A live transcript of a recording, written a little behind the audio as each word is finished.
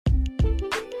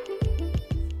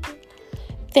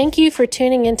Thank you for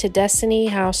tuning into Destiny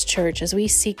House Church as we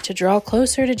seek to draw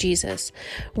closer to Jesus.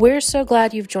 We're so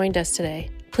glad you've joined us today.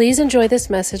 Please enjoy this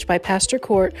message by Pastor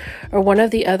Court or one of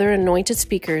the other anointed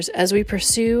speakers as we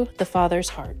pursue the Father's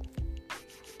heart.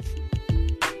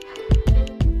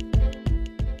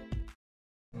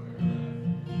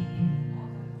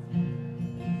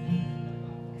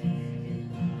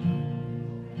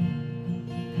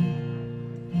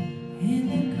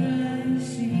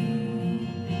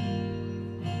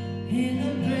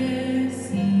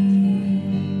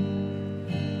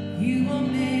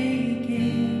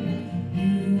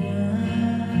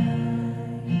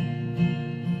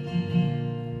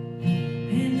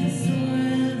 In the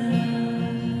soil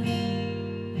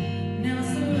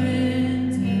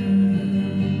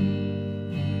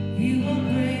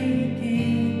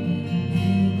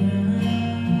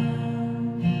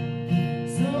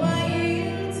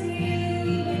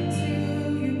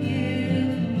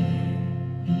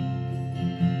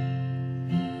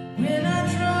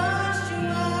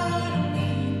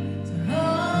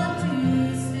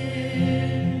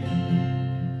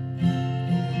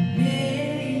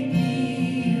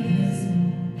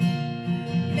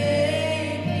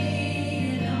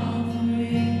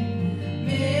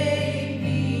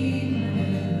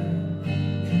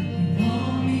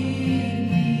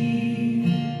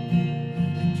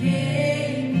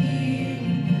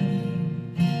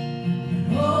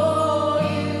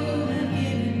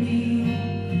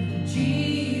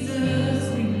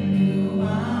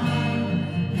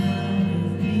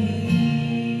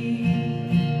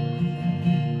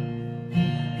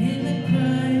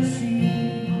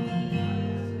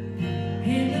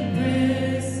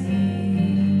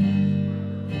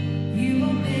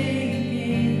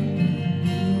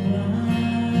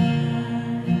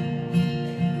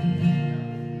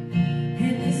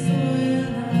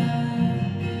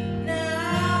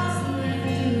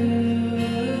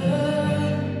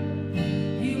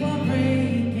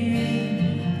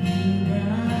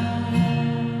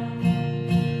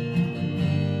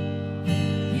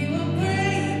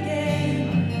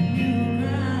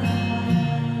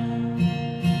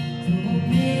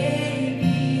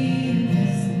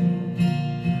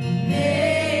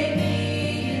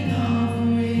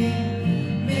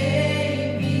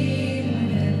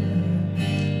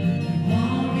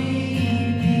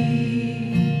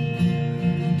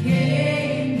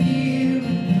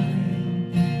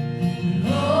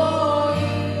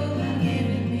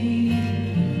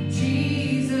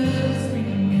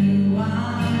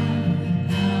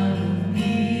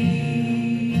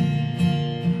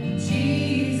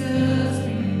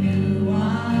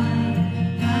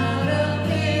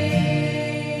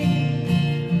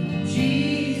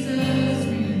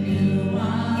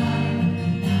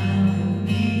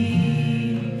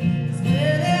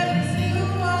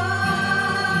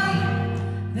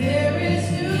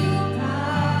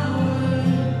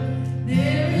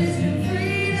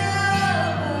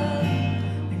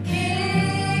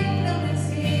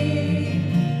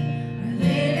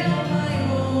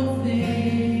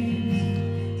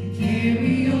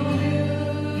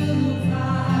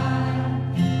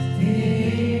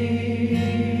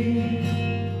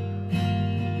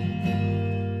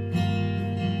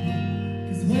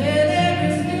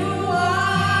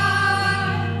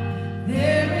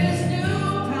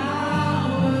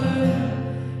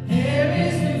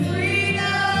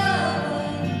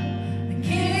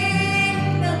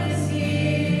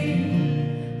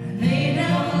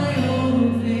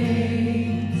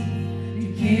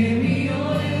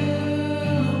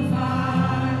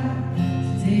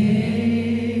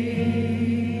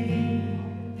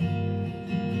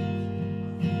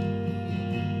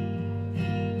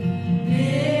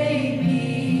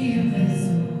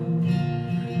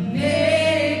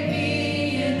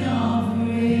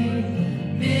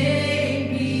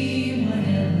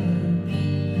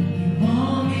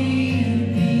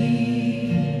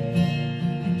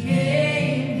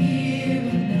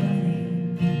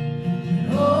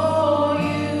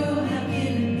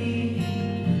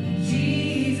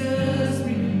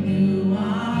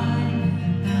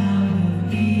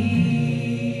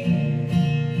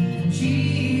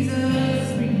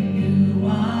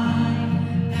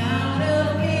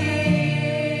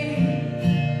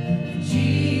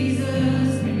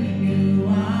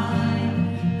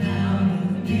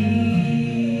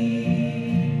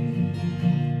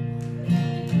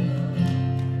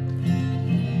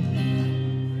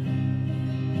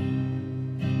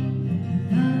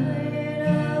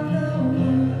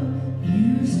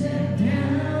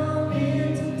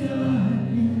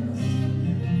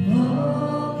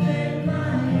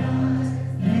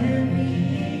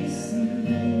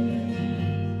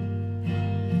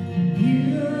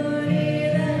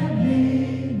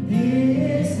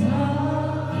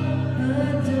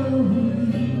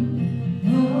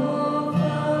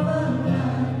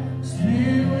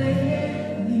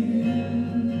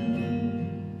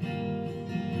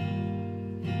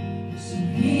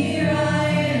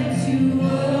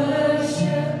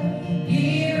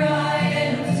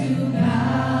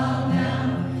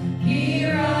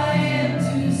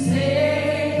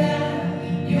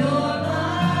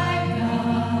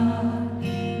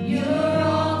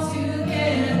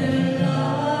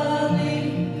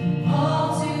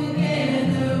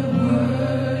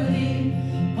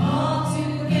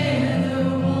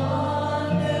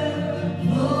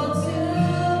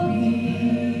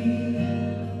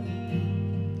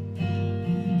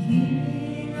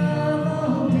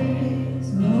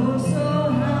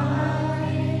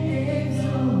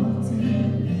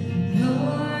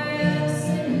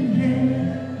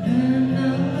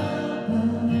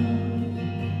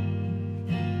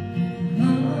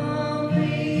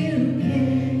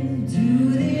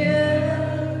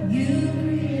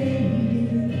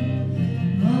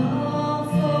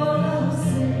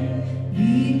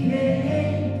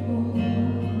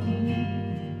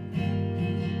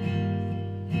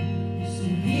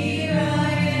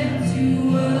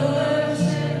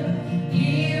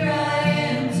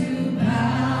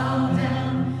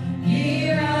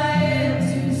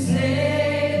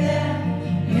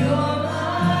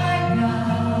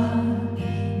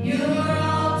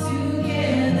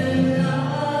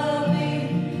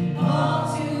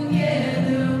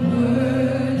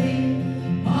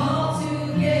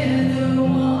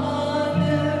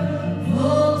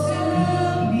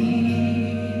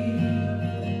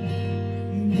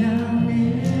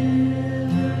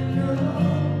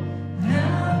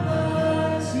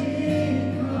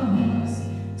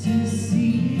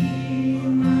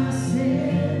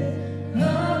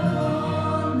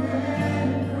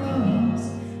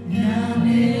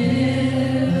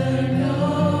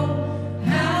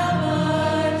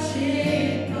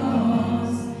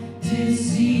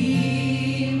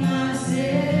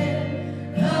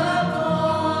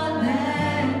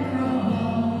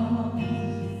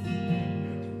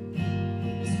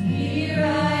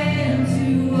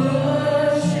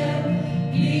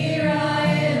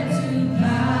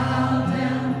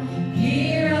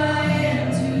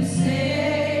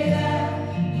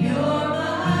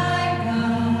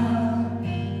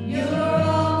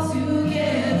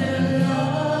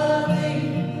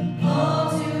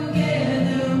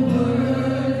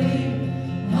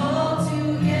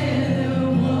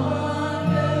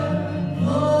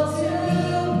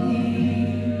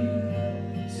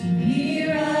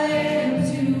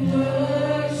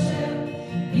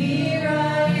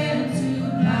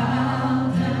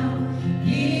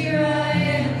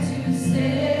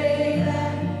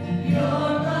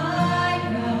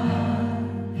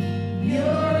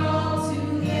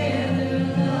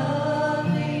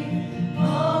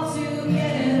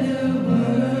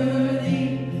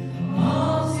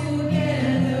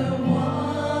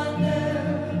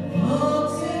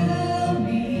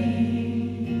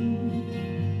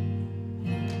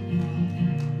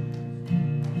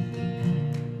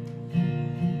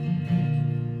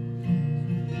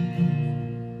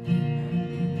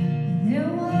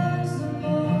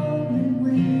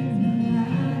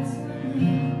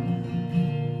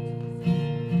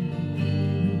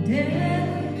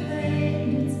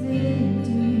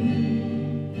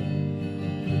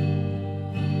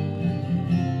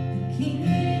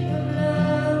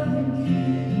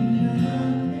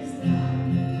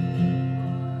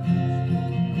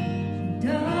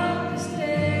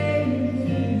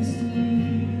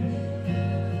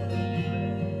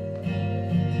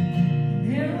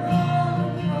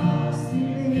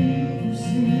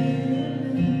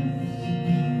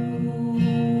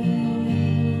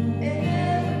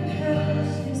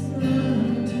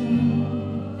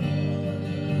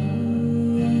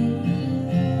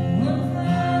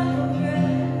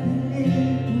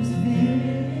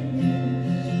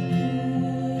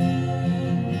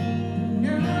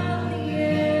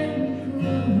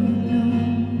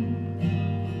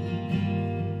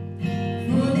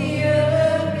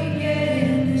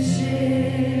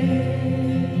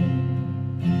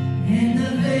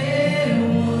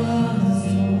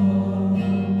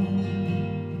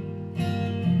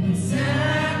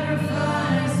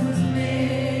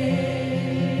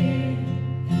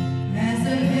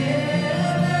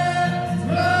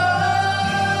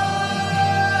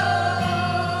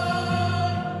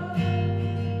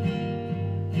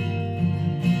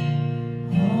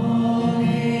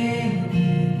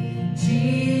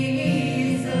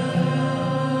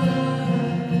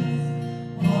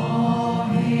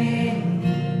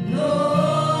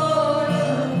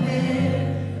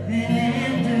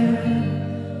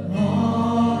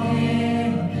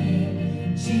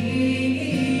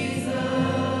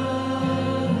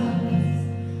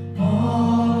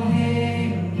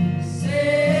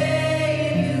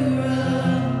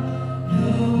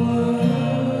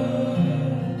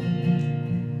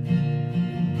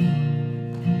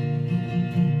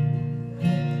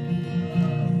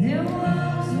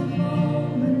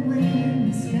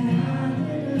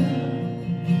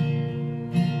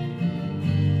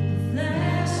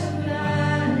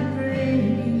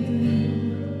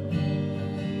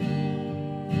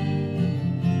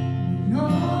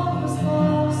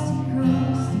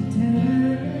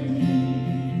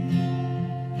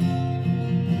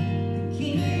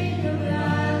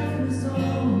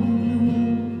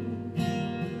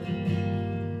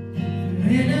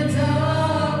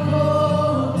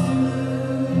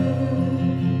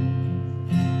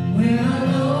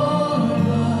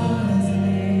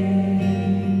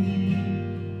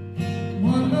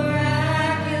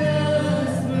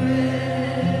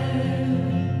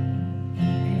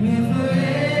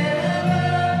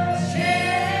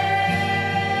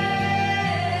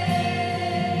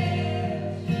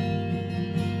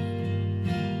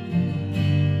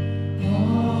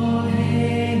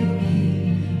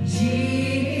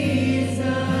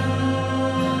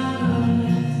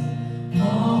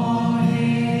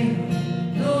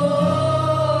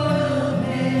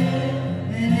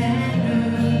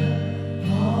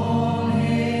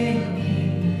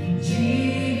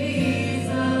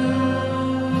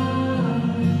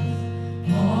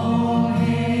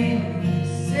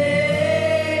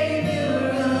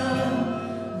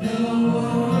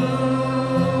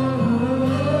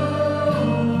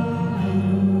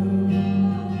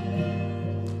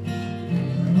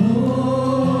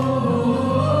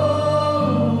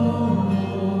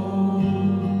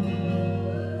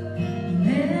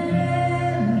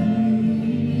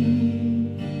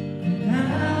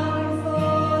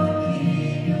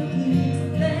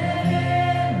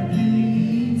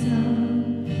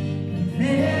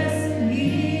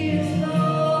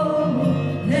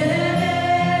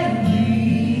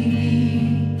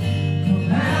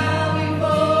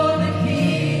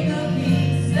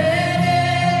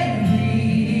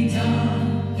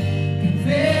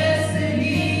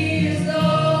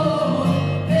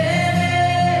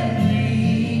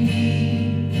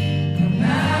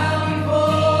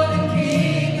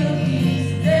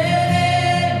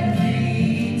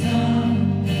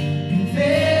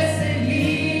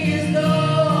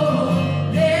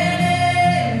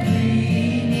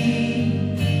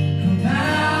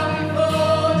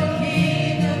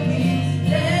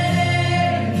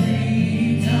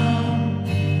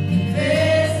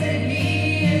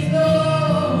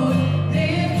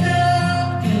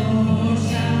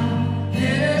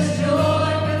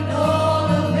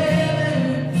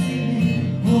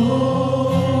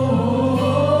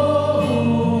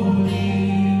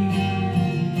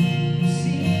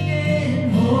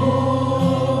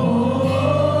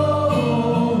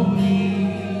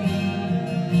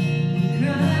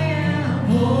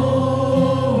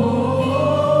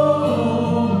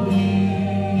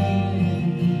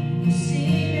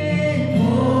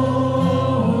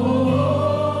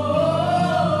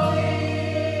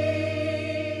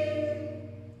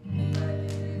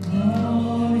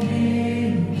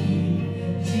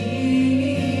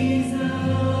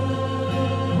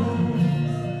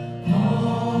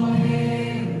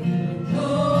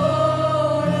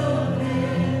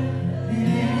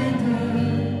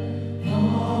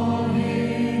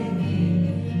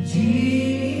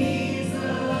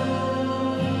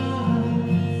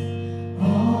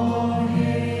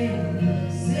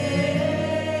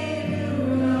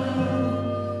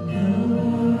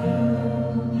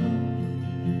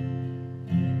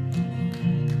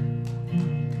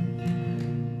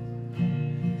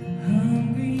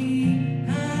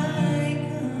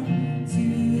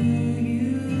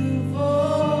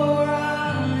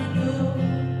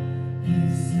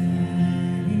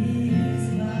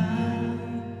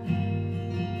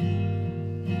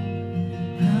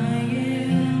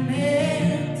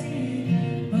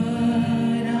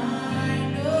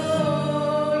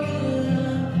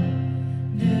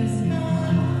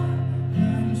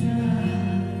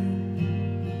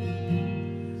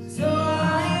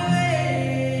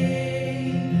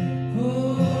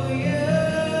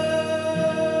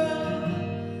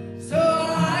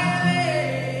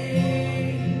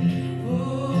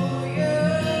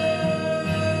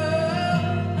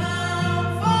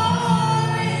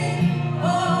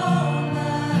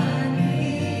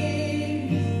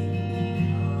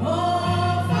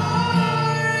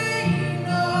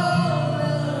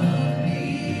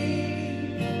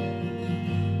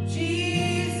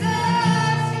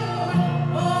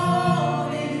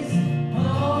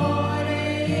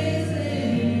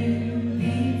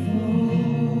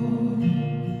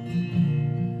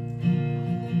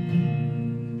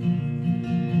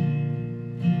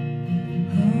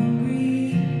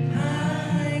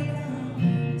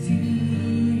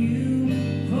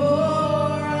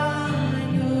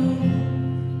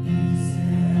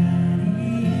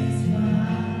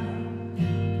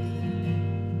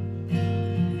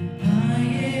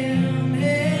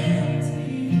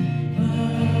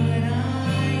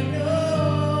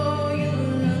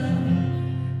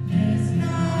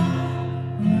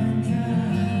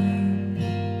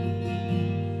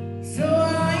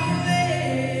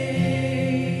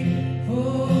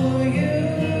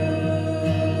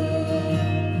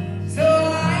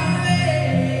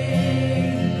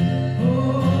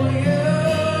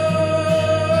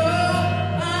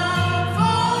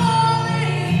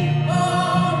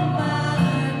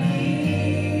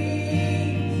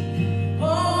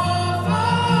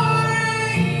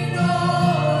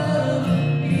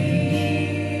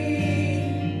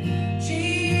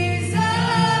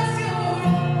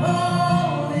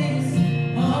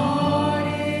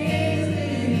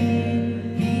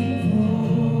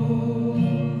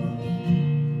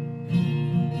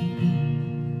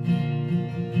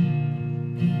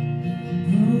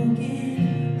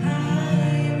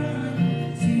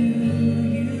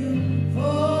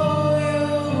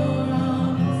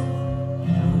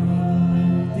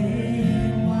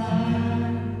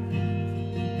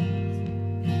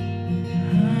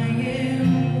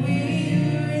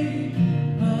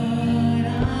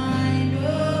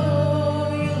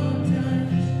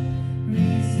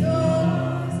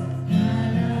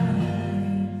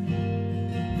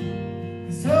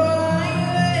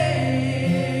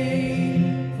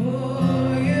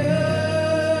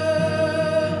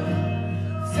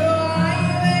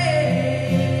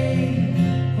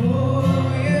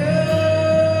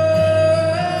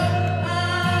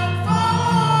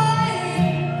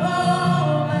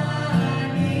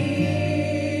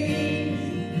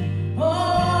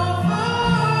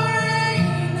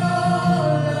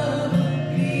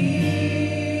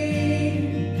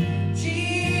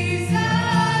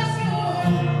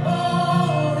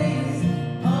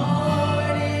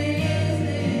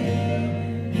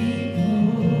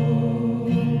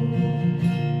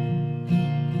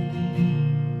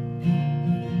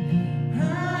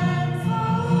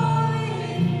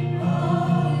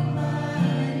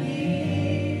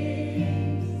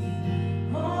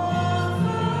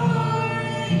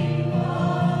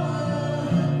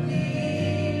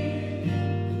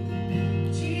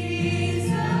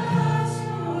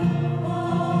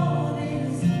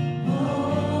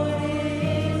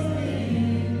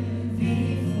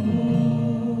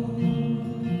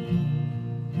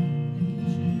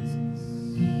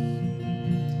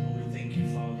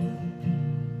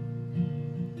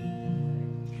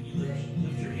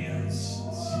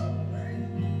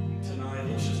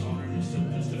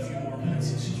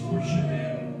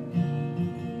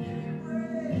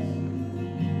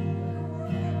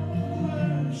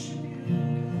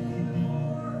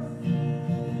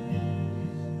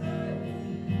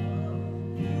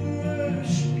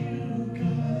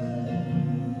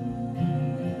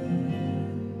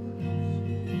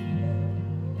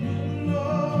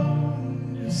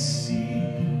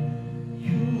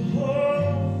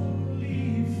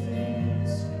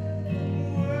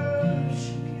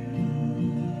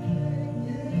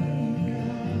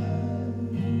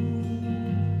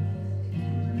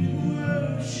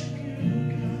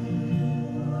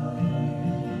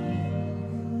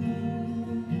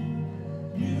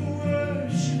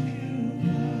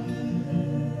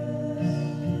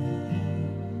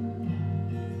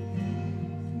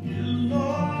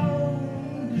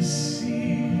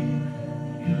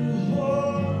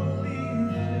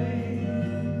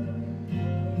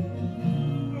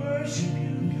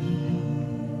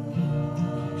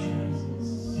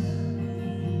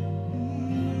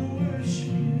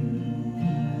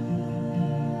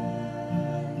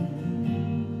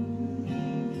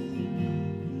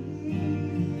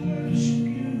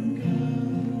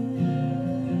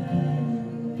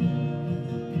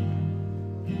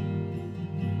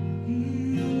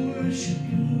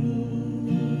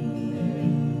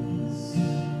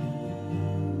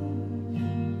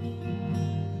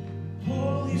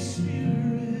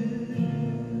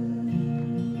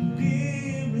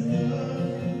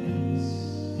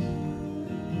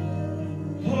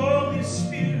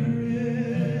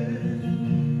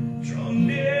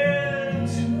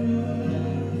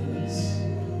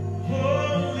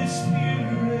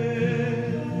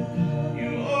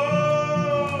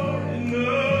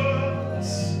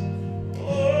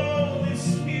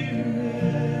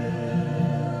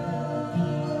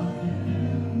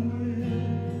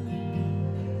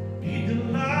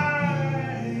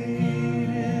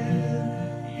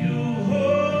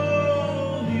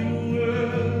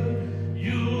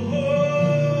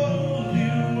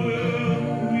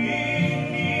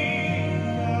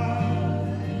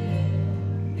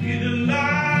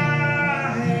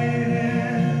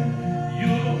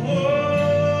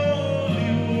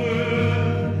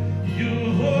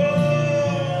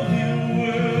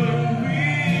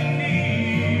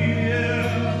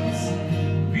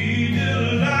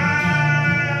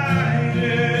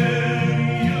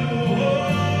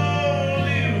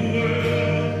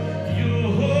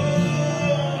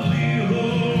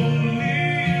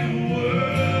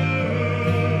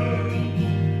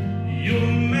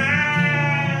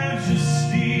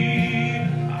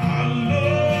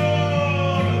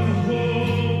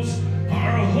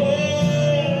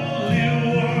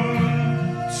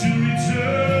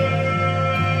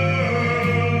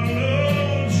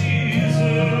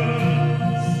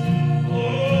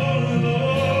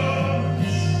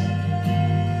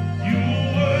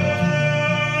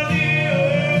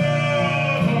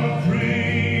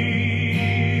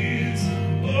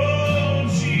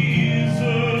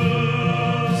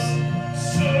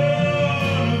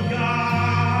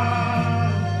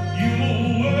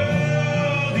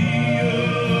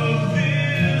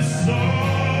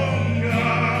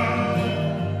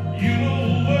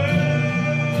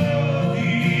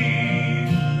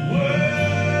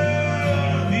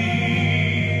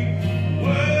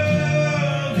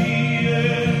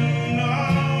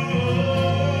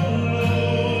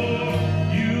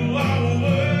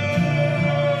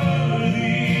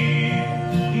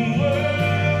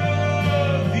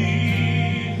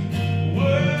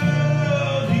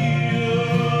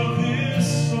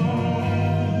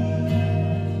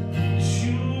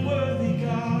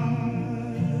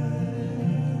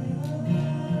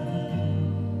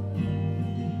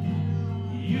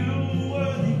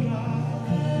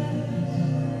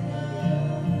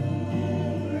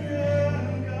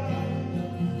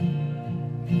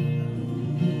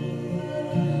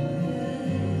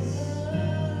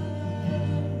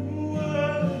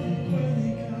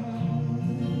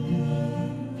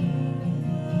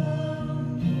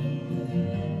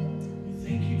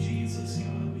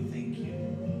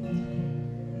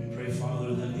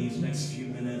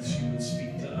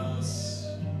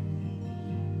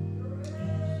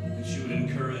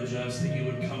ask that you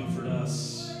would comfort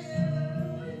us.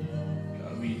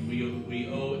 God, we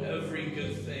owe every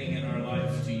good thing in our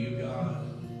life to you, God.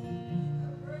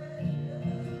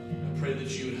 I pray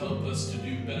that you would help us to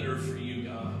do better for you,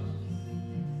 God.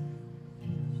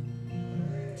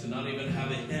 To not even have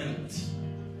a hint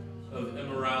of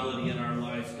immorality in our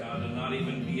life, God. To not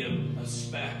even be a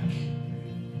speck.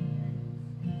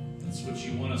 That's what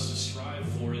you want us to strive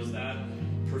for, is that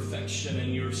perfection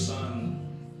in your Son.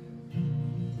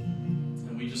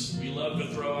 And we love to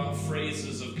throw out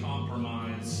phrases of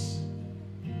compromise.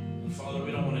 And Father,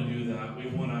 we don't want to do that. We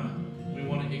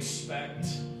want to expect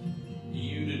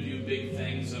you to do big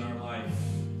things in our life.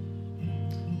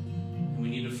 And we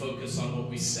need to focus on what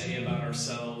we say about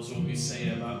ourselves, what we say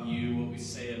about you, what we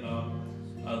say about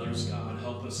others, God.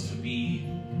 Help us to be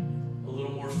a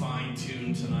little more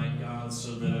fine-tuned tonight, God,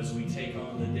 so that as we take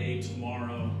on the day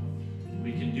tomorrow,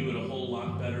 we can do it a whole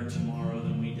lot better tomorrow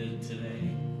than we did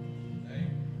today.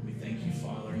 We thank you,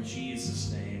 Father, in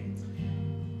Jesus' name.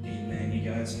 Amen. You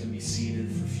guys can be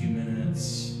seated for a few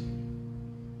minutes.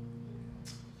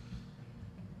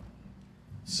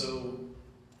 So,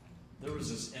 there was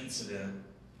this incident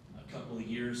a couple of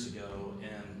years ago,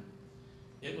 and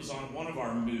it was on one of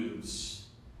our moves.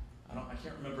 I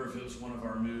can't remember if it was one of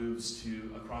our moves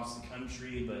to across the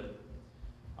country, but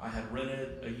I had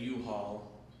rented a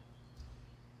U-Haul,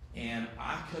 and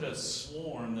I could have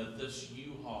sworn that this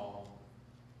U-Haul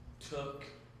took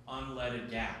unleaded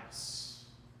gas.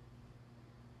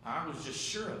 I was just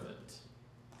sure of it,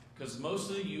 because most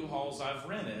of the U-Hauls I've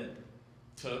rented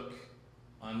took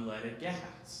unleaded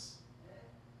gas.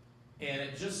 And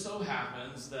it just so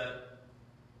happens that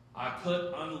I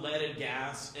put unleaded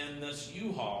gas in this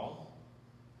U-Haul,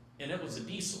 and it was a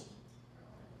diesel.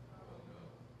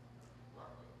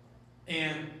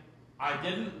 And I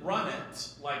didn't run it,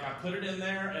 like I put it in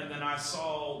there, and then I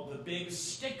saw the big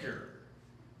sticker.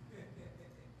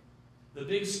 The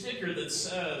big sticker that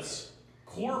says,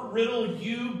 "Court Riddle,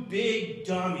 you big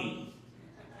dummy.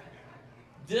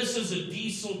 This is a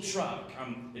diesel truck."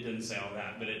 It didn't say all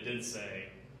that, but it did say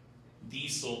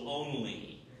diesel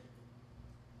only.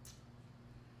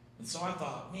 And so I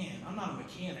thought, man, I'm not a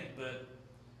mechanic, but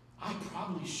I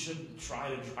probably shouldn't try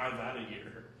to drive out of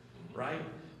here, right?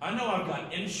 I know I've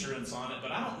got insurance on it,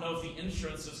 but I don't know if the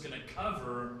insurance is going to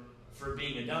cover for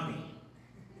being a dummy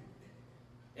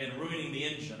and ruining the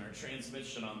engine or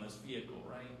transmission on this vehicle,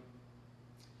 right?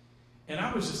 And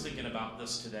I was just thinking about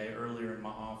this today, earlier in my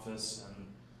office, and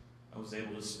I was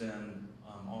able to spend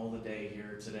all the day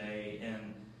here today,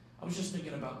 and I was just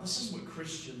thinking about, this is what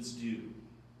Christians do.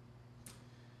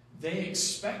 They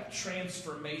expect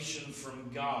transformation from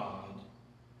God,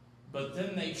 but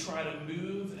then they try to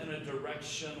move in a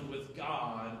direction with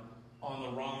God on the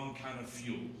wrong kind of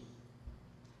fuel.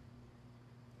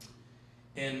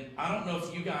 And I don't know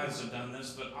if you guys have done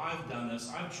this, but I've done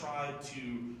this. I've tried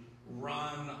to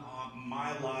run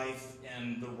my life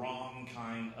in the wrong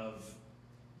kind of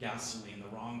gasoline,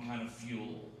 the wrong kind of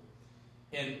fuel.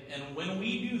 And when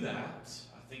we do that,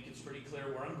 I think it's pretty clear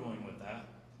where I'm going with that.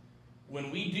 When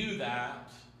we do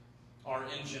that, our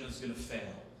engine is going to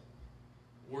fail.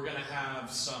 We're going to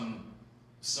have some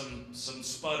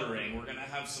sputtering. We're going to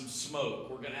have some smoke.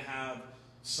 We're going to have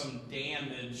some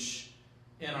damage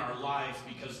in our life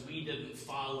because we didn't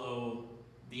follow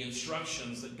the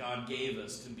instructions that God gave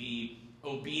us to be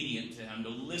obedient to Him, to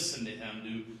listen to Him,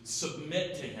 to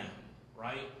submit to Him,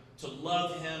 right? To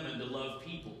love Him and to love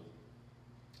people.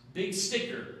 Big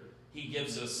sticker He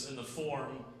gives us in the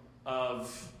form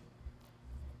of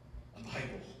a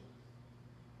Bible,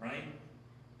 right?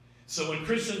 So when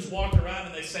Christians walk around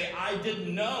and they say, "I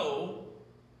didn't know,"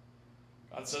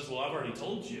 God says, "Well, I've already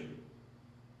told you.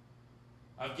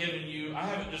 I've given you, I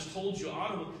haven't just told you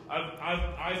audibly,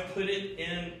 I've put it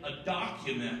in a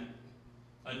document,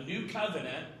 a new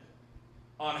covenant,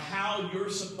 on how you're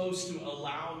supposed to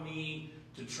allow me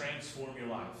to transform your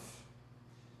life."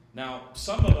 Now,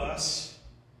 some of us,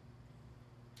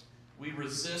 we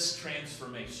resist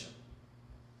transformation.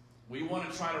 We want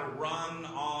to try to run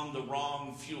on the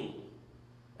wrong fuel.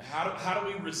 How do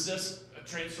we resist a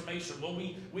transformation? Well,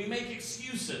 we make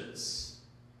excuses.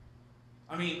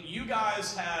 I mean, you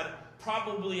guys had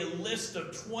probably a list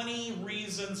of 20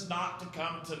 reasons not to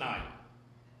come tonight.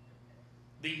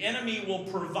 The enemy will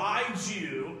provide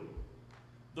you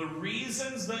the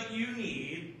reasons that you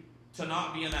need to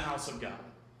not be in the house of God.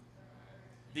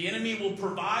 The enemy will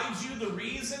provide you the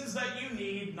reasons that you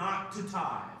need not to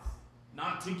tithe,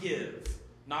 not to give,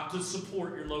 not to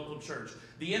support your local church.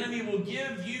 The enemy will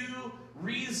give you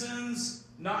reasons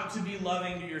not to be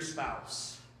loving to your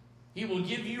spouse. He will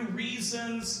give you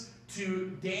reasons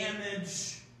to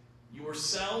damage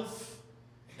yourself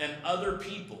and other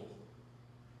people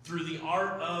through the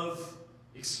art of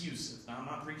excuses. Now, I'm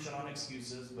not preaching on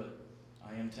excuses, but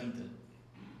I am tempted.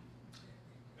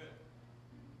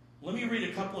 Let me read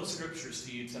a couple of scriptures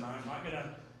to you tonight. I'm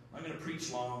not going to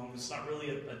preach long. It's not really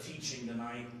a teaching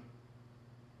tonight.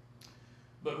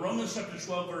 But Romans chapter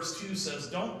 12, verse 2 says,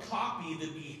 don't copy the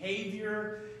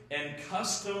behavior and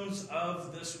customs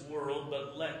of this world,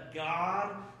 but let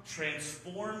God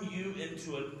transform you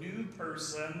into a new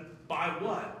person by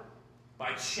what?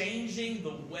 By changing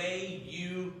the way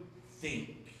you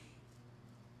think.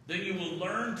 Then you will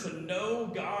learn to know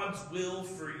God's will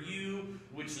for you,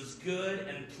 which is good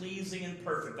and pleasing and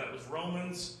perfect. That was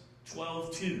Romans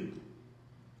 12:2.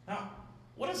 Now,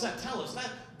 what does that tell us?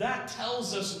 That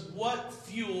tells us what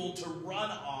fuel to run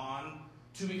on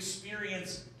to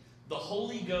experience the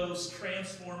Holy Ghost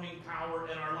transforming power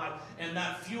in our life. And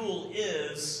that fuel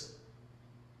is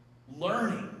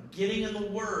learning, getting in the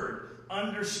Word,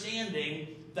 understanding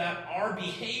that our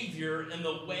behavior and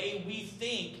the way we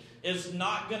think is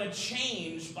not going to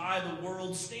change by the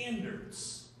world's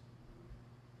standards.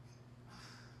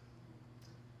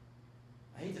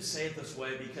 I hate to say it this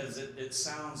way because it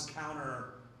sounds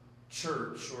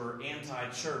counter-church or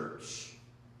anti-church,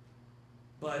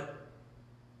 but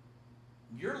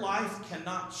your life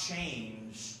cannot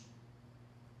change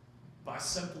by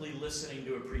simply listening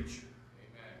to a preacher.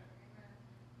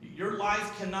 Amen. Your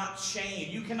life cannot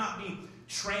change. You cannot be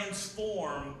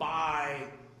transformed by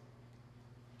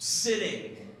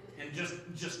sitting and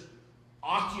just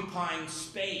occupying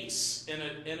space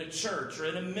in a church or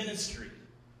in a ministry.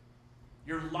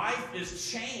 Your life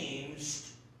is changed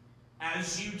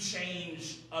as you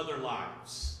change other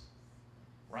lives.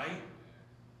 Right?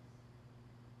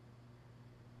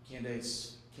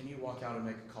 Candace, can you walk out and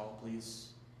make a call, please?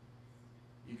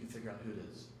 You can figure out who it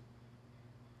is.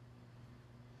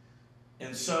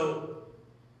 And so,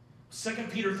 2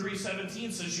 Peter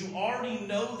 3:17 says, you already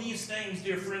know these things,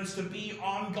 dear friends, to be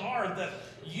on guard, that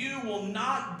you will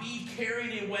not be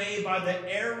carried away by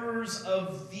the errors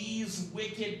of these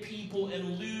wicked people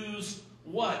and lose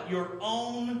what? Your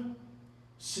own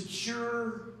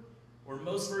secure, or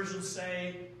most versions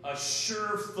say, a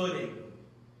sure footing.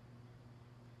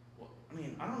 Well, I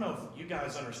mean, I don't know if you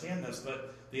guys understand this,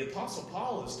 but the Apostle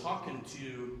Paul is talking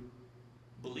to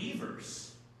believers.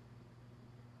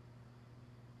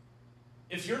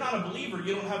 If you're not a believer,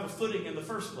 you don't have a footing in the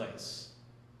first place.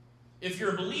 If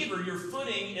you're a believer, your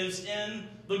footing is in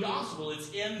the gospel. It's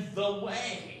in the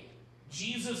way.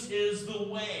 Jesus is the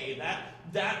way.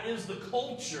 That is the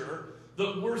culture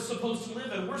that we're supposed to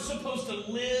live in. We're supposed to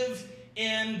live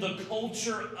in the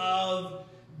culture of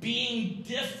being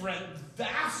different,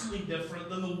 vastly different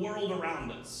than the world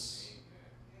around us.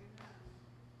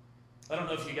 I don't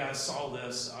know if you guys saw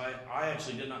this. I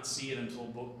actually did not see it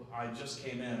until I just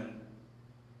came in.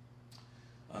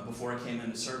 Before I came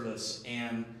into service,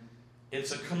 and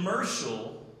it's a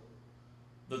commercial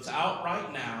that's out right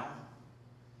now,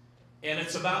 and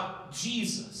it's about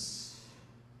Jesus,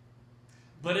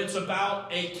 but it's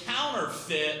about a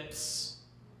counterfeit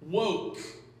woke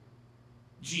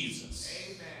Jesus.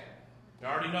 Amen. You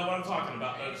already know what I'm talking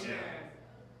about, don't you?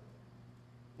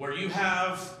 Where you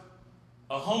have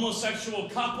a homosexual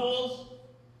couple,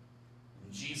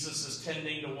 and Jesus is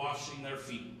tending to washing their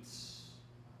feet.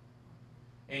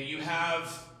 And you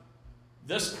have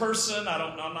this person, I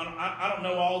don't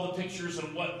know all the pictures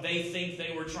and what they think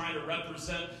they were trying to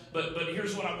represent, but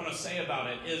here's what I want to say about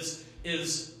it,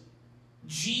 is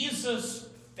Jesus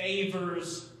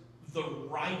favors the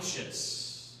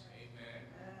righteous.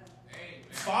 Amen.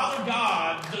 Father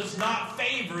God does not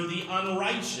favor the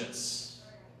unrighteous.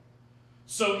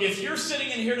 So if you're sitting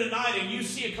in here tonight and you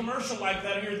see a commercial like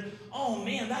that and you're, oh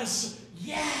man, that's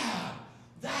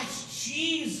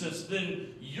Jesus, then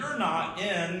you're not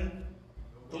in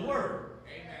the Word.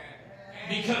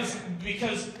 Amen.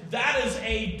 Because that is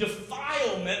a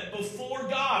defilement before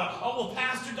God. Oh, well,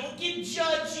 Pastor, don't get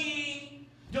judgy.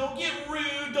 Don't get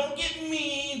rude. Don't get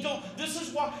mean. This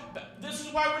is why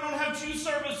we don't have 2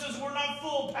 services. We're not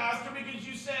full, Pastor, because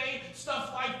you say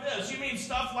stuff like this. You mean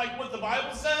stuff like what the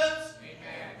Bible says?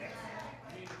 Amen.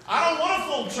 I don't want a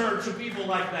full church of people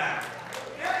like that.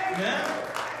 Amen.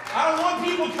 I don't want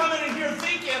people coming in here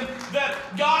thinking that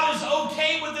God is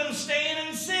okay with them staying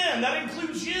in sin. That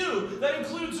includes you. That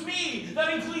includes me.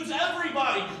 That includes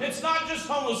everybody. It's not just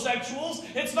homosexuals.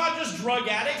 It's not just drug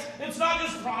addicts. It's not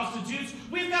just prostitutes.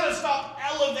 We've got to stop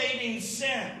elevating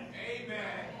sin.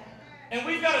 Amen. And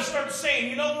we've got to start saying,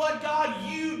 you know what, God,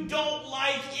 you don't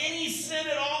like any sin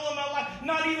at all in my life.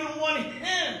 Not even one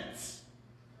hint.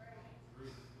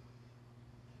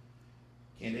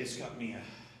 Candace got me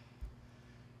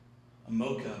a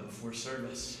mocha before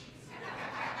service.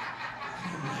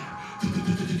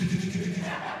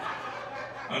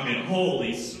 I mean,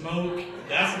 holy smoke.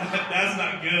 That's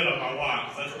not good on my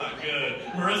watch. That's not good.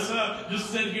 Marissa, just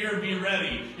sit here and be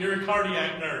ready. You're a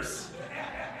cardiac nurse.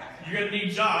 You're going to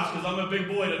need Josh because I'm a big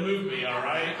boy to move me, all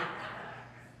right?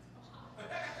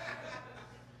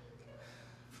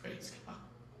 Praise God.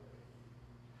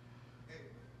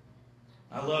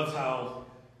 I love how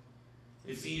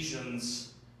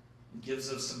Ephesians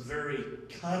gives us some very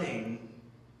cutting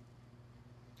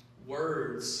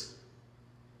words.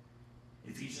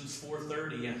 Ephesians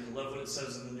 4:30, I love what it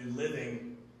says in the New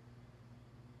Living.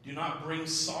 Do not bring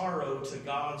sorrow to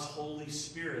God's Holy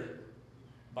Spirit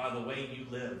by the way you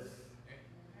live.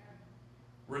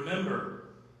 Remember,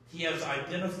 He has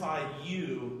identified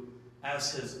you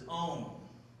as His own,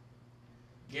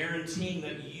 guaranteeing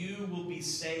that you will be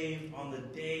saved on the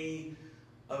day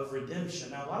of redemption.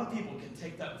 Now, a lot of people can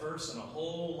take that verse in a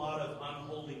whole lot of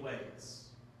unholy ways.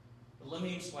 But let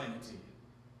me explain it to you.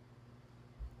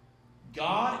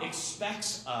 God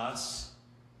expects us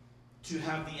to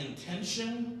have the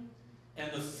intention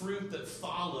and the fruit that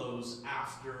follows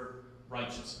after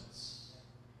righteousness.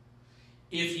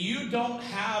 If you don't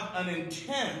have an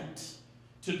intent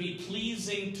to be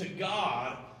pleasing to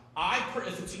God,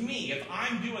 if it's me, if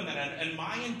I'm doing that and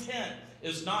my intent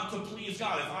is not to please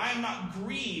God, if I'm not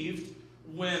grieved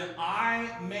when I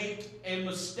make a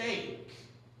mistake,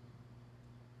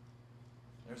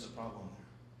 there's a problem there.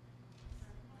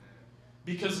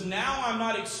 Because now I'm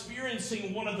not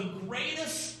experiencing one of the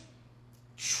greatest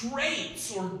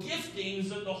traits or giftings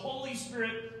that the Holy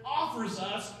Spirit offers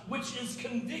us, which is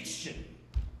conviction.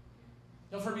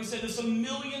 You've heard me say this a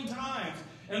million times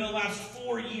in the last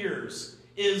 4 years,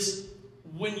 is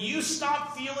when you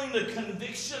stop feeling the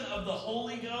conviction of the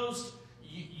Holy Ghost,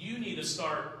 you need to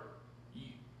start,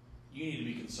 you need to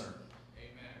be concerned.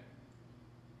 Amen.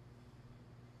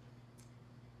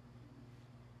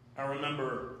 I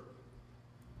remember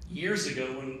years ago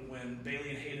when Bailey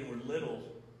and Hayden were little,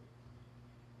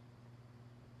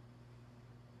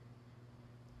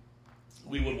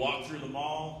 we would walk through the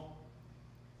mall,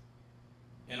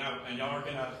 and y'all are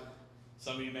gonna,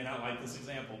 some of you may not like this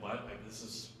example, but this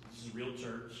is real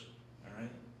church, all right?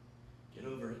 Get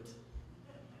over it.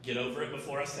 Get over it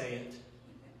before I say it.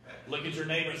 Look at your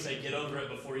neighbor and say, get over it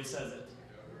before he says it.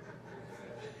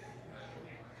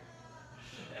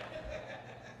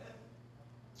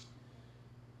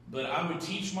 But I would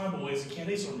teach my boys, and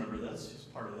Candace will remember this, she's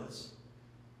part of this.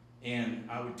 And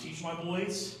I would teach my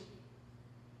boys,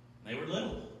 they were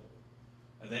little.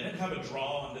 And they didn't have a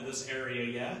draw into this area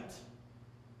yet,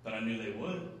 but I knew they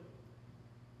would.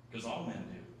 Because all men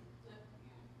do.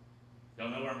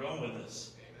 Y'all know where I'm going with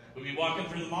this. We'd be walking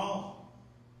through the mall.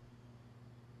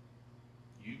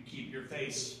 You keep your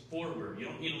face forward. You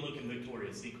don't need to look in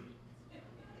Victoria's Secret.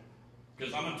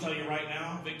 Because I'm going to tell you right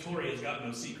now, Victoria's got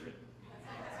no secret.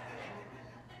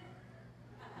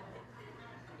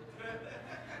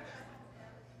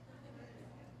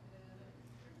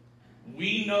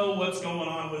 We know what's going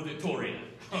on with Victoria,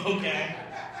 okay?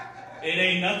 It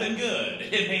ain't nothing good.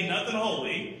 It ain't nothing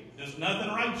holy. There's nothing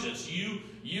righteous.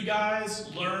 You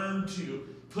guys learn to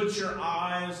put your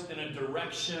eyes in a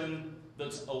direction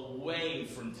that's away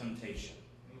from temptation.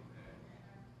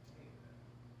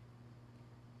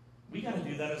 We got to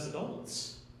do that as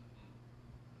adults.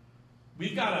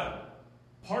 We've got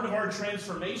to, part of our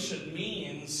transformation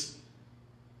means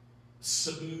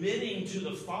submitting to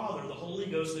the Father, the Holy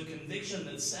Ghost, the conviction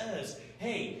that says,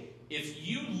 hey, if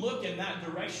you look in that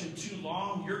direction too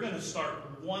long, you're going to start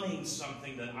wanting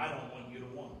something that I don't want you to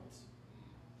want.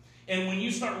 And when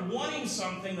you start wanting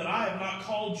something that I have not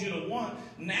called you to want,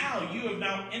 now you have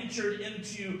now entered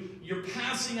into, you're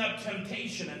passing up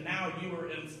temptation, and now you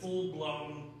are in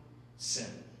full-blown sin.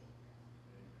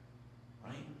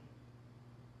 Right?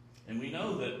 And we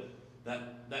know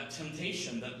that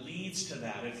temptation that leads to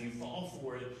that, if you fall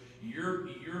for it, you're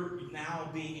now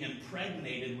being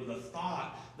impregnated with a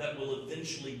thought that will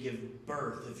eventually give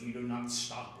birth if you do not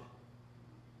stop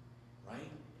it.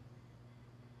 Right?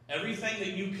 Everything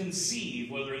that you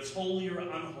conceive, whether it's holy or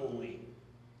unholy,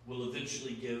 will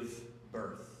eventually give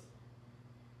birth.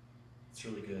 It's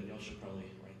really good. Y'all should probably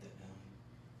write that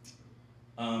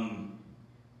down.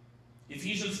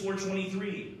 Ephesians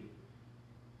 4:23.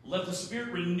 Let the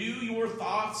Spirit renew your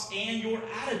thoughts and your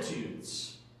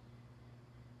attitudes.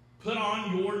 Put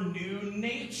on your new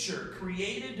nature,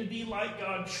 created to be like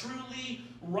God, truly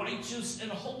righteous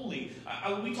and holy.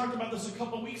 We talked about this a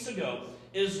couple weeks ago,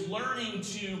 is learning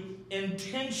to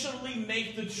intentionally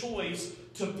make the choice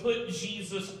to put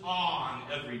Jesus on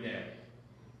every day.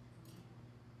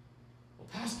 Well,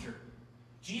 Pastor,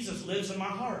 Jesus lives in my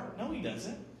heart. No, he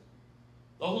doesn't.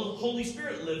 The Holy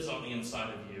Spirit lives on the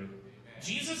inside of you.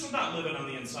 Jesus is not living on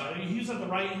the inside of you. He's at the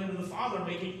right hand of the Father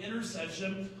making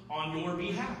intercession on your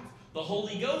behalf. The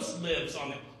Holy Ghost lives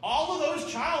on it. All of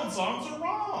those child songs are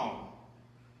wrong.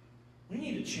 We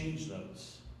need to change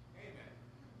those.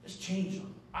 Just change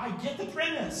them. I get the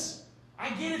premise. I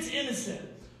get it's innocent.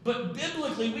 But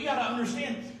biblically, we got to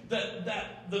understand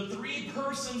that the three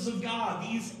persons of God,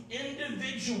 these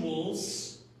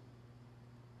individuals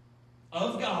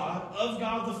of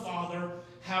God the Father,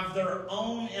 have their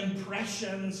own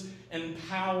impressions and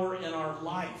power in our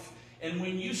life. And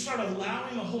when you start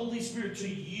allowing the Holy Spirit to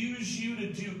use you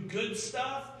to do good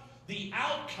stuff, the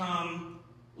outcome,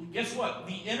 guess what?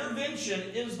 The intervention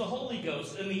is the Holy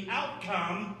Ghost, and the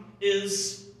outcome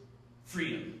is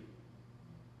freedom.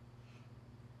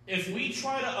 If we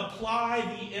try to apply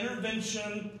the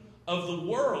intervention of the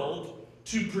world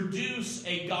to produce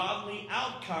a godly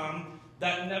outcome,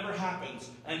 that never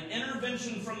happens. An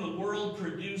intervention from the world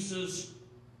produces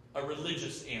a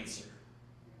religious answer.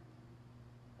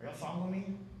 Are y'all following me?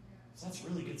 That's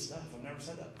really good stuff. I've never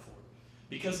said that before.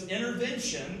 Because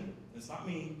intervention, it's not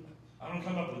me. I don't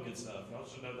come up with good stuff. Y'all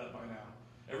should know that by now.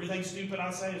 Everything stupid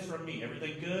I say is from me.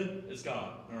 Everything good is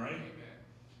God. All right? Amen.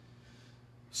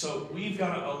 So we've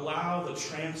got to allow the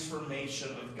transformation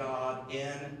of God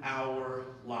in our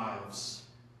lives.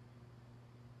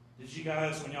 Did you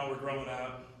guys, when y'all were growing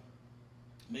up,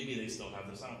 maybe they still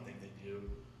have this, I don't think they do,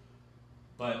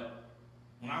 but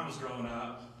when I was growing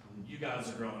up, when you guys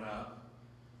are growing up,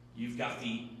 you've got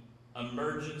the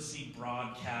emergency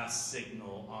broadcast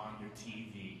signal on your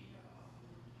TV.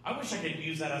 I wish I could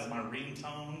use that as my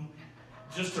ringtone,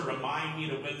 just to remind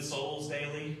me to win souls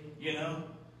daily, you know?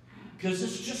 Because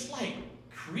it's just like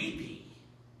creepy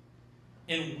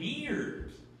and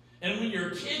weird. And when you're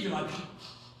a kid, you're like,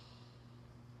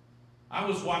 I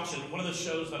was watching, one of the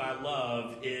shows that I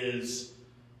love is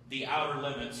The Outer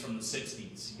Limits from the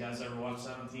 60s. You guys ever watch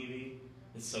that on TV?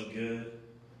 It's so good.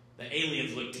 The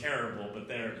aliens look terrible, but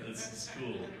it's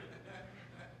cool.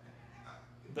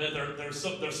 But they're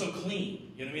so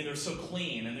clean. You know what I mean? They're so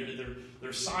clean, and they're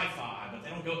sci-fi, but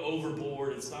they don't go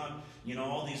overboard. It's not, you know,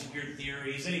 all these weird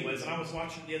theories. Anyways, and I was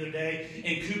watching it the other day,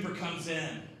 and Cooper comes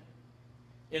in.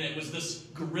 And it was this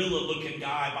gorilla-looking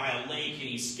guy by a lake, and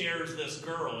he scares this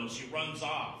girl, and she runs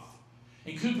off.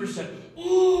 And Cooper said,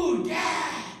 "Ooh,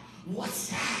 Dad, what's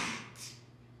that?"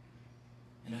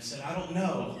 And I said, "I don't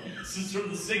know. This is from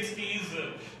the 60s.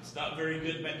 It's not very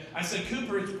good." I said,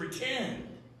 "Cooper, it's pretend."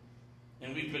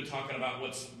 And we've been talking about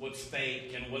what's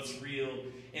fake and what's real.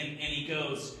 And he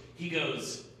goes,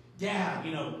 "Dad,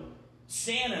 you know,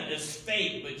 Santa is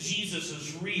fake, but Jesus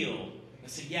is real." I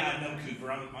said, "Yeah, I know,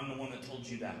 Cooper. I'm the one that told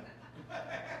you that."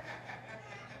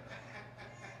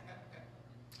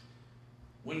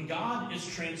 When God is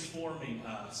transforming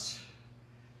us,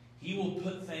 He will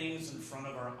put things in front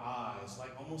of our eyes,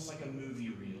 almost like a movie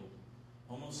reel,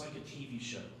 almost like a TV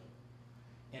show.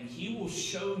 And He will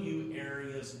show you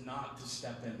areas not to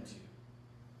step into.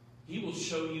 He will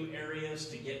show you areas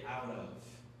to get out of.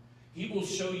 He will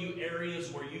show you areas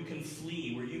where you can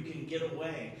flee, where you can get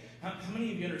away. How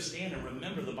many of you understand and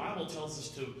remember the Bible tells us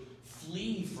to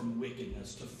flee from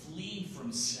wickedness, to flee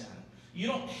from sin. You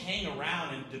don't hang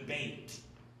around and debate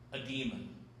a demon.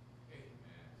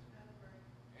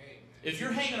 If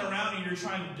you're hanging around and you're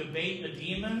trying to debate a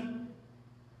demon,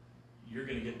 you're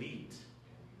going to get beat.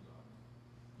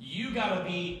 You got to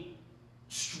be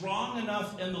strong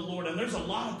enough in the Lord. And there's a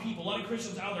lot of people, a lot of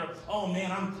Christians out there, "Oh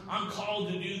man, I'm called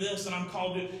to do this and I'm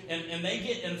called to," and they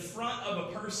get in front of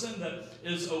a person that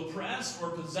is oppressed or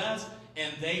possessed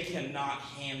and they cannot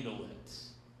handle it.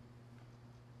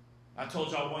 I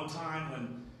told y'all one time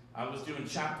when I was doing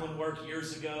chaplain work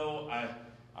years ago,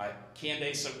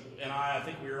 Candace and I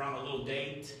think we were on a little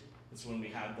date. That's when we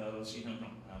had those. You know, we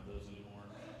don't have those anymore.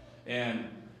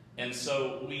 And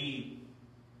so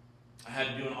I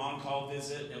had to do an on-call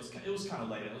visit. It was kind of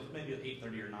late. It was maybe at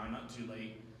 8:30 or 9, not too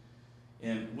late.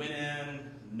 And went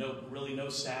in, no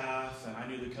staff, and I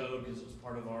knew the code because it was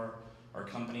part of our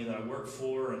company that I worked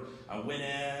for. And I went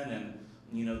in, and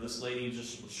you know, this lady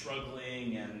just was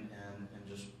struggling and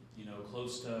just, you know,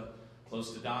 close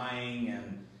to dying,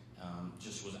 and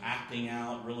just was acting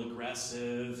out, real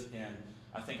aggressive. And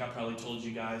I think I probably told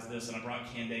you guys this, and I brought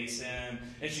Candace in,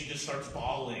 and she just starts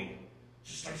bawling.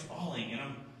 And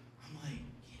I'm like,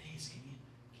 "Candace, can you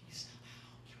step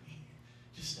out? Can we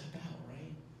just step out,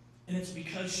 right?" And it's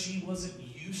because she wasn't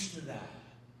used to that.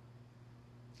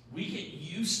 We get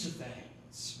used to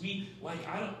things.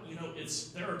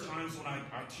 There are times when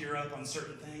I tear up on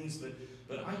certain things, but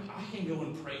I can go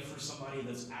and pray for somebody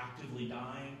that's actively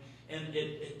dying, And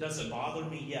it does it bother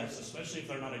me? Yes, especially if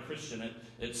they're not a Christian.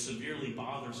 It severely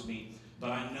bothers me.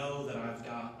 But I know that I've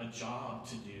got a job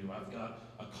to do. I've got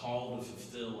a call to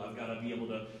fulfill. I've got to be able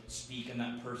to speak in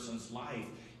that person's life.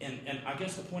 And I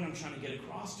guess the point I'm trying to get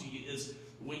across to you is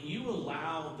when you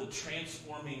allow the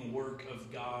transforming work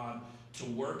of God to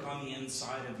work on the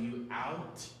inside of you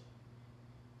out,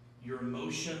 your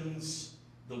emotions,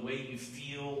 the way you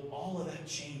feel, all of that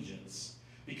changes.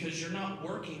 Because you're not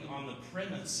working on the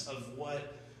premise of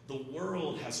what the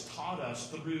world has taught us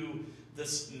through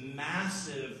this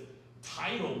massive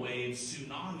tidal wave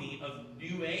tsunami of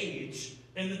New Age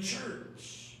in the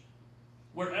church.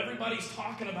 Where everybody's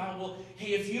talking about, well,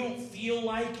 hey, if you don't feel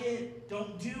like it,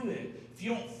 don't do it. If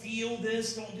you don't feel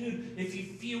this, don't do it. If you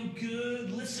feel good,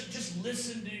 just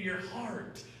listen to your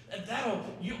heart. And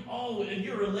in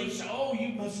your relationship, you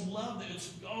must love it.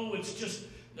 It's just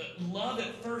love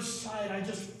at first sight. I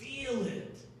just feel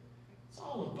it. It's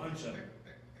all a bunch of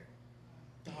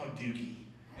dog dookie.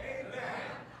 Amen.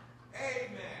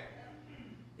 Amen.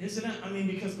 Isn't it? I mean,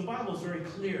 because the Bible's very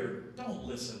clear. Don't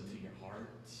listen to your heart.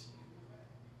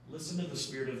 Listen to the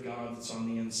Spirit of God that's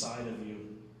on the inside of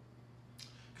you.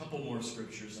 A couple more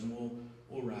scriptures and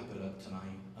we'll wrap it up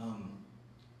tonight.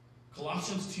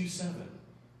 Colossians 2:7.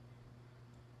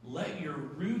 Let your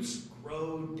roots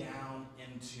grow down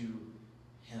into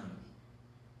Him.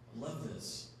 I love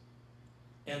this.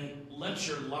 And let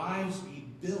your lives be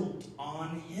built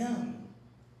on Him.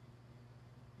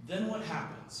 Then what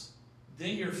happens?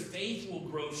 Then your faith will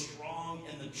grow strong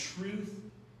in the truth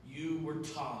you were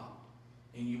taught.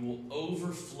 And you will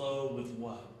overflow with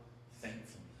what?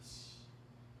 Thankfulness.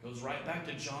 Goes right back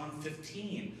to John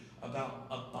 15 about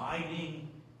abiding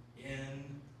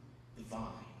in the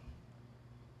vine.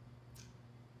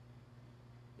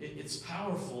 It's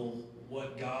powerful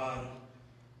what God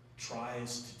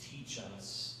tries to teach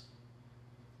us.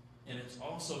 And it's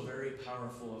also very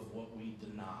powerful of what we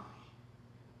deny.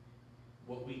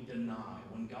 What we deny.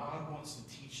 When God wants to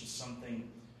teach us something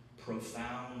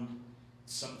profound,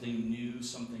 something new,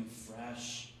 something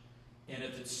fresh, and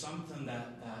if it's something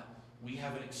that we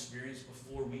haven't experienced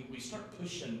before, we start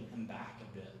pushing Him back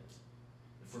a bit,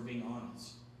 if we're being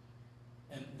honest.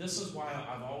 And this is why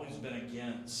I've always been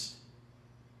against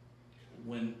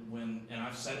when and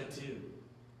I've said it too,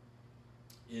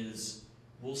 is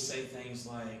we'll say things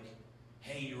like,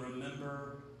 hey, you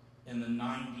remember in the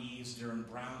 90s during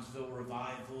Brownsville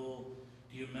Revival,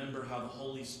 do you remember how the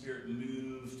Holy Spirit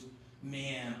moved?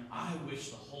 Man, I wish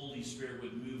the Holy Spirit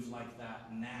would move like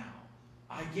that now.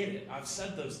 I get it. I've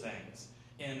said those things.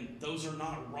 And those are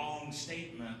not wrong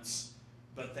statements,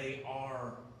 but they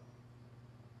are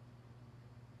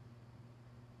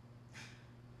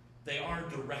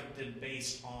directed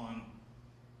based on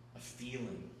a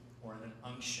feeling or an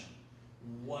unction,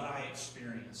 what I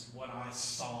experienced, what I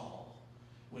saw.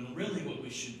 When really what we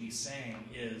should be saying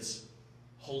is,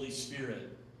 Holy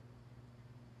Spirit,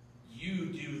 you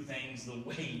do things the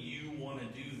way you want to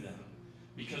do them.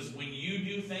 Because when you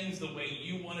do things the way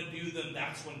you want to do them,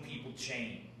 that's when people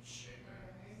change.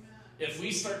 If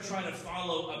we start trying to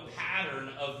follow a pattern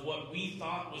of what we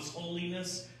thought was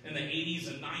holiness in the 80s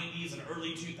and 90s and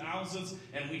early 2000s,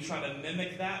 and we try to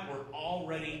mimic that, we're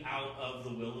already out of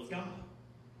the will of God.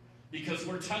 Because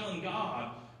we're telling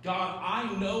God, God,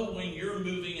 I know when you're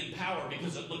moving in power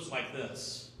because it looks like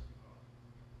this.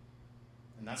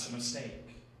 And that's a mistake.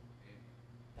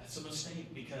 That's a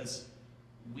mistake because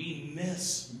we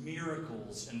miss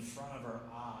miracles in front of our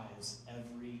eyes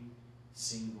every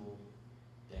single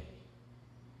day.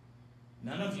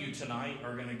 None of you tonight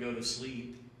are going to go to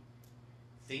sleep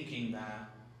thinking that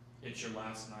it's your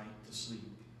last night to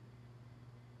sleep.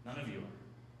 None of you are.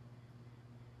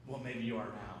 Well, maybe you are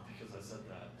now because I said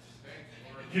that.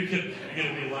 You're going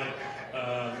to be like,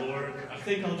 Lord, I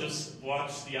think I'll just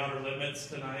watch The Outer Limits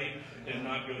tonight and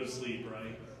not go to sleep,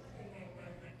 right?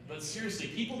 But seriously,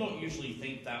 people don't usually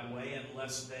think that way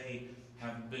unless they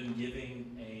have been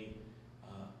giving a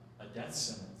death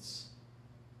sentence,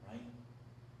 right?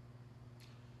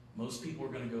 Most people are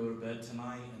going to go to bed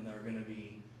tonight and they're going to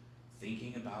be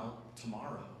thinking about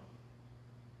tomorrow.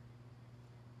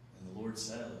 And the Lord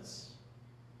says,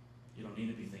 you don't need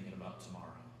to be thinking about tomorrow.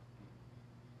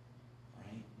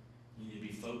 Right? You need to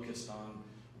be focused on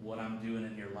what I'm doing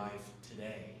in your life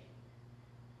today.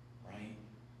 Right?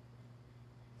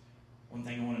 One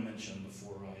thing I want to mention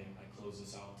before I close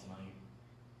this out tonight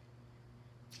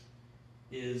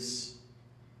is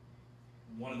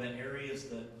one of the areas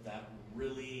that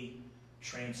really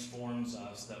transforms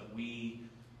us, that we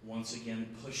once again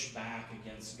push back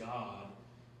against God,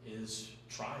 is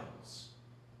trials.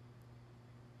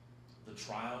 The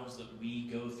trials that we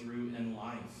go through in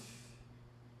life.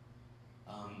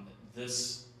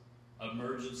 This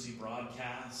emergency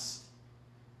broadcast,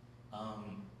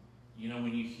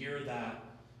 when you hear that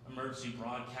emergency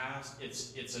broadcast,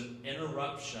 it's an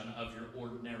interruption of your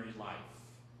ordinary life.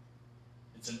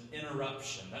 It's an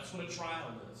interruption. That's what a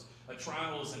trial is. A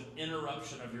trial is an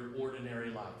interruption of your ordinary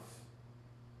life.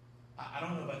 I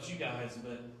don't know about you guys,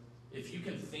 but if you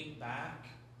can think back,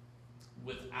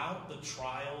 without the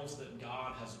trials that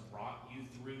God has brought you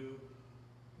through,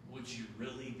 would you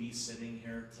really be sitting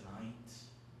here tonight,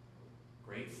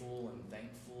 grateful and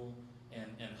thankful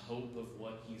and hope of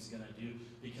what he's going to do?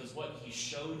 Because what he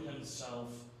showed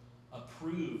himself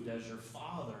approved as your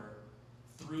Father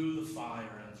through the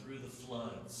fire and through the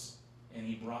floods, and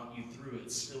he brought you through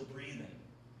it, still breathing.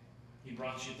 He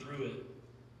brought you through it.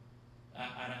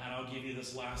 And I'll give you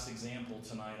this last example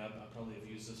tonight. I probably have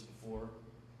used this before.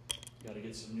 Got to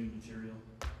get some new material.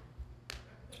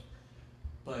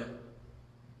 But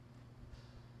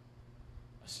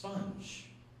a sponge.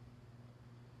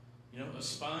 A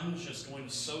sponge is going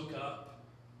to soak up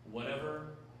whatever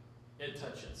it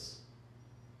touches.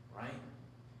 Right?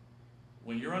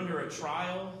 When you're under a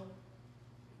trial,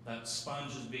 that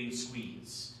sponge is being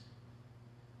squeezed.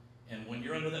 And when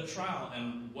you're under that trial,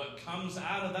 and what comes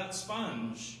out of that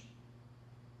sponge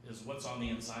is what's on the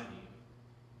inside of you.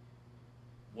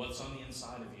 What's on the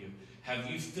inside of you? Have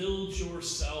you filled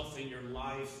yourself in your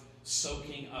life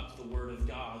soaking up the Word of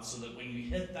God so that when you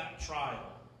hit that trial,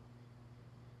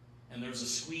 and there's a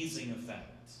squeezing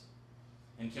effect,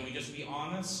 and can we just be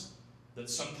honest that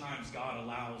sometimes God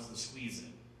allows the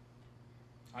squeezing?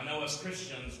 I know as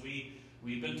Christians,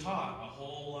 we've been taught a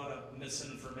whole lot of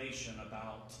misinformation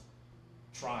about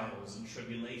trials and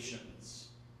tribulations.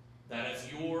 That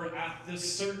if you're at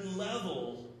this certain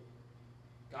level,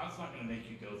 God's not going to make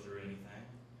you go through anything.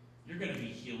 You're going to be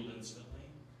healed instantly.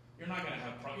 You're not going to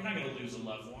have problems. You're not going to lose a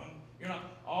loved one. You're not.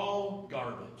 All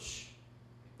garbage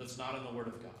that's not in the Word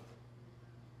of God.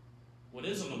 What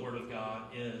is in the Word of God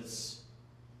is,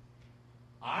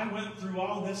 I went through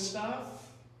all this stuff.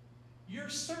 You're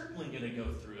certainly going to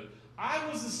go through it. I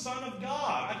was the Son of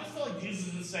God. I just feel like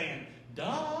Jesus is saying,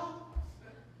 duh.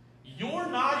 You're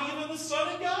not even the Son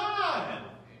of God.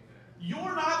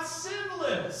 You're not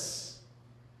sinless.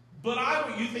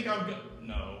 But you think I'm good?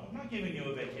 No, I'm not giving you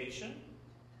a vacation.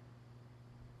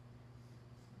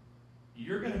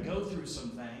 You're going to go through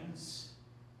some things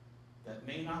that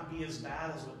may not be as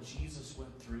bad as what Jesus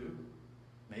went through.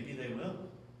 Maybe they will.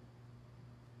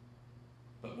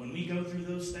 But when we go through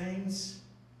those things,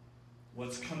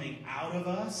 what's coming out of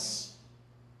us,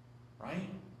 right,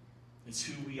 is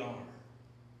who we are.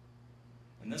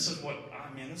 And this is what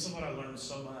I learned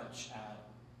so much at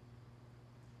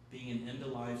being in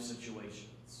end-of-life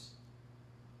situations,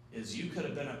 is you could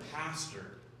have been a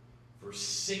pastor for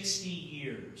 60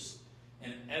 years,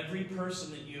 and every person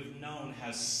that you've known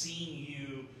has seen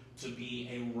you to be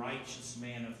a righteous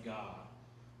man of God.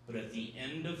 But at the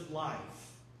end of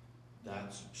life,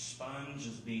 that sponge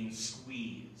is being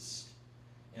squeezed.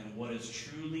 And what is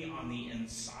truly on the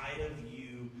inside of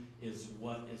you is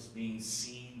what is being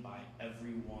seen by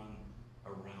everyone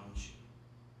around you.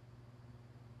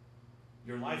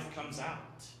 Your life comes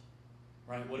out,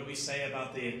 right? What do we say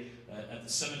about at the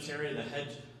cemetery, the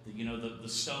hedge, the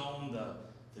stone,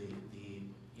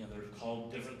 they're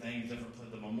called different things,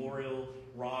 the memorial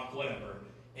rock, whatever.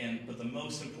 But the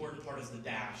most important part is the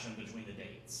dash in between the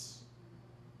dates.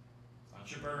 It's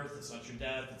not your birth, it's not your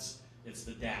death, it's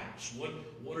the dash.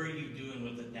 What are you doing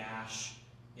with the dash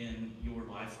in your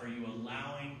life? Are you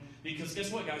allowing? Because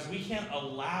guess what, guys? We can't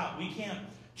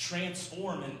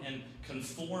transform and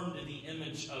conform to the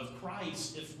image of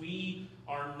Christ if we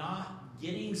are not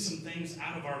getting some things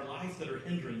out of our life that are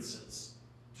hindrances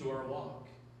to our walk.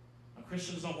 Now,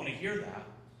 Christians don't want to hear that.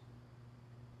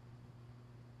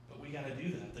 But we got to do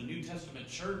that. The New Testament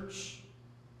church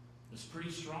is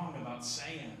pretty strong about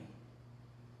saying,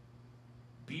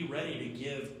 be ready to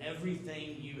give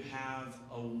everything you have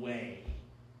away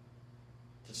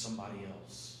to somebody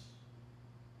else.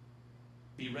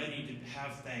 Be ready to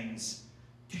have things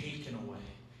taken away.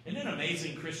 Isn't it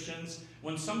amazing, Christians?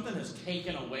 When something is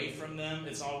taken away from them,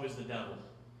 it's always the devil.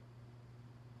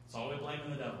 It's always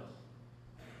blaming the devil.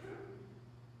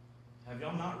 Have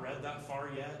y'all not read that far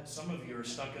yet? Some of you are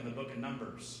stuck in the book of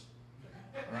Numbers.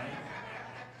 Right?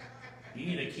 You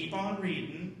need to keep on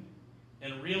reading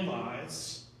and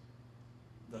realize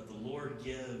that the Lord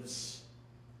gives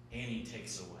and He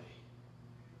takes away.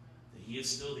 That He is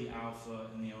still the Alpha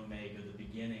and the Omega, the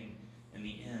beginning and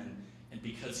the end. And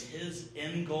because His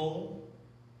end goal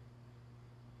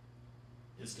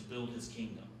is to build His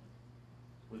kingdom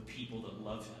with people that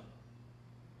love Him.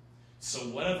 So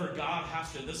whatever God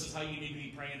has to, this is how you need to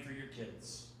be praying for your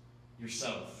kids,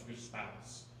 yourself, your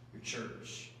spouse, your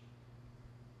church.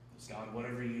 Is God,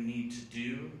 whatever you need to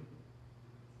do,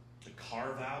 to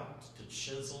carve out, to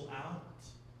chisel out,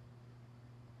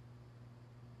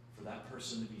 for that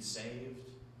person to be saved,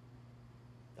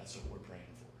 that's what we're praying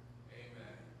for.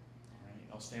 Amen. All right,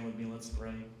 y'all stand with me, let's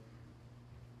pray.